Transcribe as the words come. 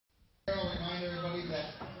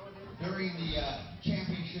during the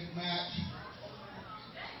championship match,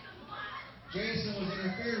 Jason was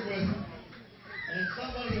interfered with, and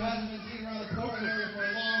somebody who hasn't been seen around the Portland area for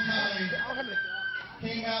a long time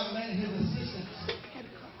came out and lent his assistance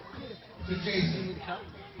to Jason.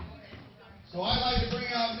 So I'd like to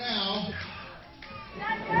bring out now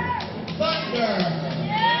Thunder.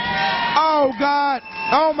 Oh God!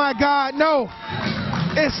 Oh my God! No!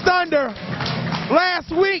 It's Thunder.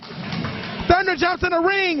 Last week, Thunder jumped in the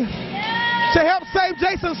ring to help save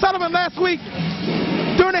Jason Sullivan last week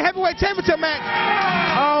during the heavyweight championship match.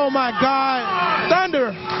 Oh my God!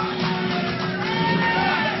 Thunder.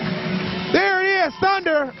 There it is,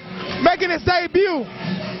 Thunder making his debut.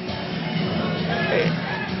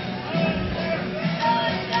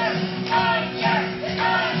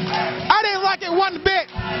 I didn't like it one bit.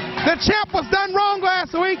 The champ was done wrong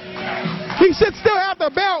last week. He should still have the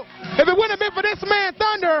belt. If it wouldn't have been for this man,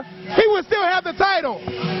 Thunder, he would still have the title.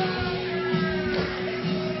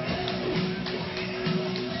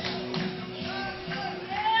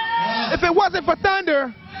 If it wasn't for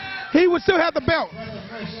Thunder, he would still have the belt.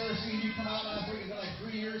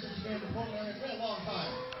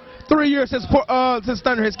 3 years since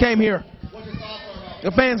Thunder has came here.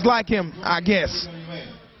 The fans like him, I guess.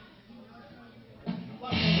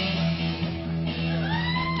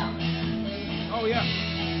 Oh yeah.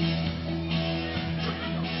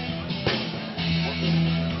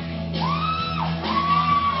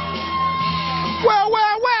 Well,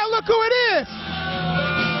 well, well, look who it is.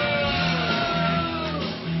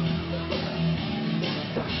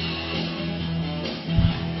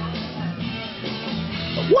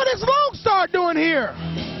 What is Lonestar doing here?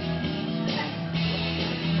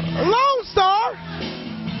 Lonestar?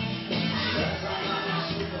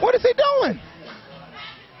 What is he doing?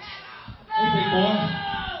 Hey, big boy.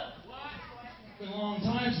 Been a long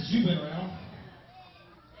time since you've been around.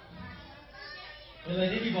 They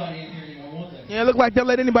let anybody in here anymore, won't they? Yeah, it look like they'll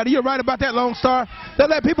let anybody. You're right about that, Lonestar. They'll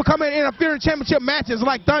let people come in and interfere in championship matches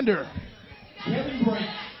like Thunder. Kevin Brink,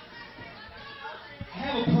 I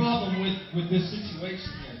have a problem with this situation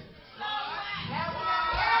here.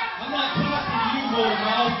 I'm not talking to you,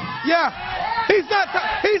 Motormouth. Yeah,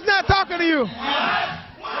 he's not talking to you.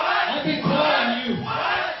 I've been calling you. I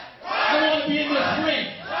want to be in this ring.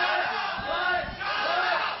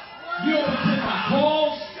 You don't take my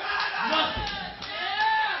calls. Nothing.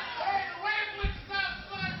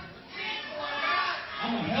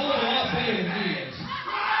 I'm a hell of a lot better than he is.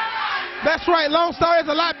 That's right, Lonestar is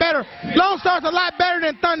a lot better. Lonestar's a lot better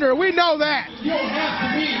than Thunder. We know that. You don't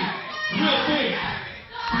have to be real big.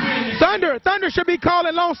 Thunder should be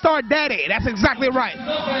calling Lonestar Daddy. That's exactly right.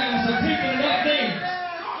 Enough ass and taking enough names.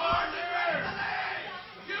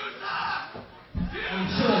 I'm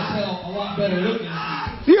sure as hell a lot better looking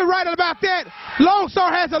than you. You're right about that.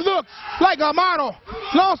 Lonestar has a look like a model.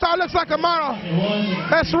 Lonestar looks like a model.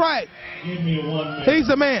 That's right. Give me 1 minute. He's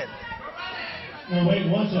the man. No, wait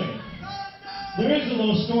 1 second. There is a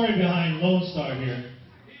little story behind Lonestar here.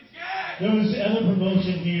 There was another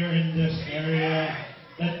promotion here in this area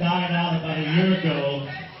that died out about a year ago.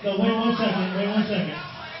 No, wait 1 second. Wait 1 second.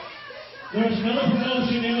 There was another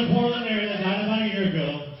promotion in the Portland area that died about a year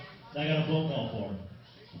ago. I got a phone call for.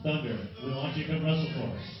 Thunder, we want you to come wrestle for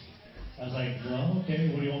us. I was like, well, okay,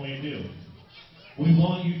 what do you want me to do? We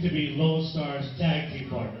want you to be Lonestar's tag team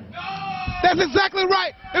partner. That's exactly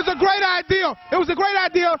right. It was a great idea. It was a great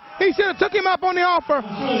idea. He should have took him up on the offer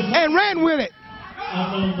and ran with it.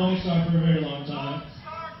 I've known Lonestar for a very long time.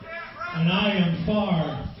 And I am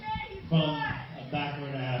far from a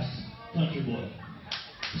backward-ass country boy.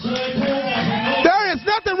 So I told that there is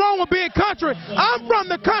nothing wrong with being country. I'm from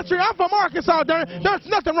the country. I'm from Arkansas. There's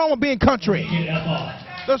nothing wrong with being country.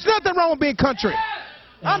 There's nothing wrong with being country.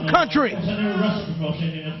 I'm country. So they were wrestle promotion,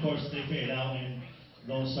 and of course they fade out, and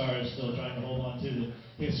Lonestar is still trying to hold on to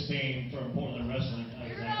his fame from Portland wrestling.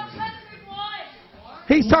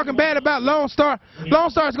 He's talking bad about Lonestar.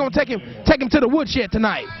 Lonestar is going to take him to the woodshed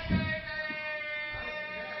tonight.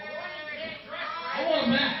 I want a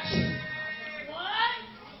match.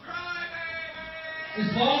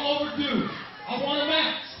 It's long overdue. I want a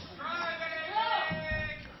match.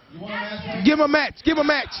 You want a match? Give him a match. Give him a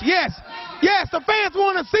match. Yes. Yes, the fans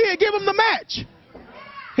want to see it. Give him the match.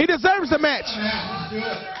 He deserves a match. Let's do it.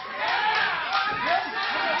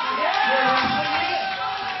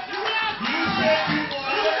 You said you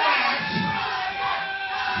wanted a match.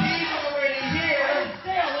 He's already here.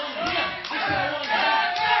 Well, he hasn't been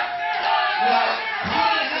wrestling yet.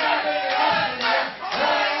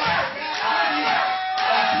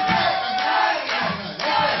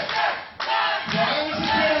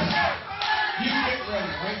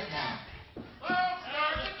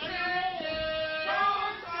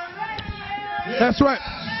 That's right.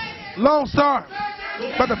 Lonestar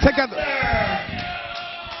about to take out the...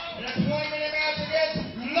 An appointment match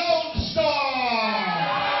against Lonestar.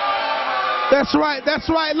 That's right. That's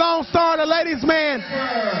right. Lonestar, the ladies' man.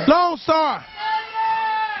 Lonestar.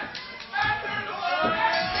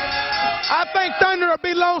 I think Thunder will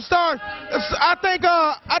be Lonestar. I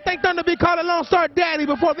think Thunder will be calling Lonestar Daddy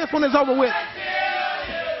before this one is over with.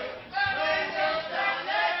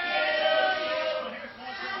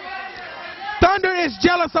 Thunder is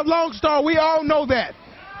jealous of Lonestar. We all know that.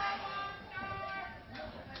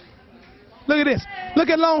 Look at this. Look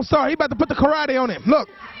at Lonestar. He about to put the karate on him. Look.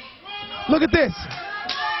 Look at this.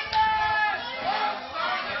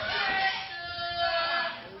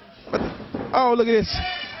 Oh, look at this.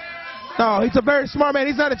 No, he's a very smart man.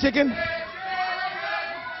 He's not a chicken.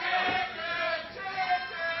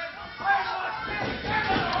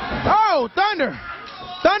 Oh, Thunder.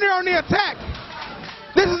 Thunder on the attack.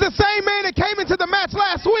 This is the same man that came into the match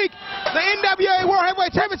last week, the NWA World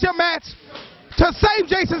Heavyweight Championship match, to save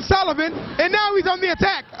Jason Sullivan, and now he's on the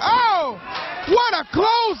attack. Oh, what a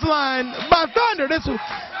clothesline by Thunder. This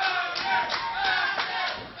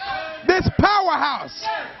powerhouse.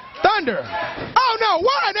 Thunder. Oh, no,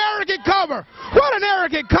 what an arrogant cover. What an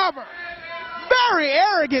arrogant cover. Very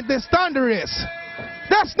arrogant this Thunder is.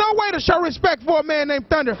 That's no way to show respect for a man named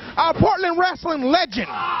Thunder, a Portland wrestling legend.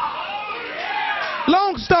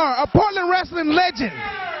 Lonestar, a Portland wrestling legend.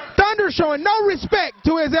 Thunder showing no respect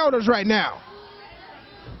to his elders right now.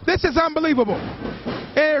 This is unbelievable.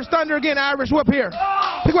 Here's Thunder again, Irish whip here.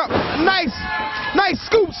 Pick up, nice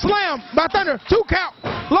scoop slam by Thunder. 2 count.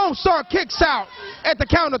 Lonestar kicks out at the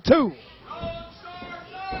count of 2.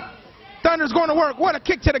 Thunder's going to work. What a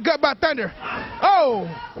kick to the gut by Thunder. Oh,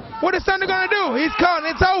 what is Thunder going to do? He's calling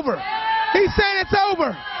it's over. He's saying it's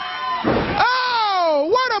over. Oh,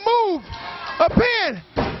 what a move. A pin.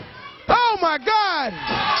 Oh, my God.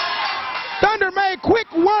 Thunder made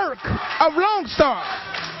quick work of Lonestar.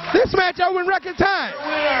 This match over in record time.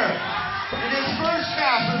 Winner in his first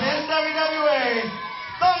match of the NWA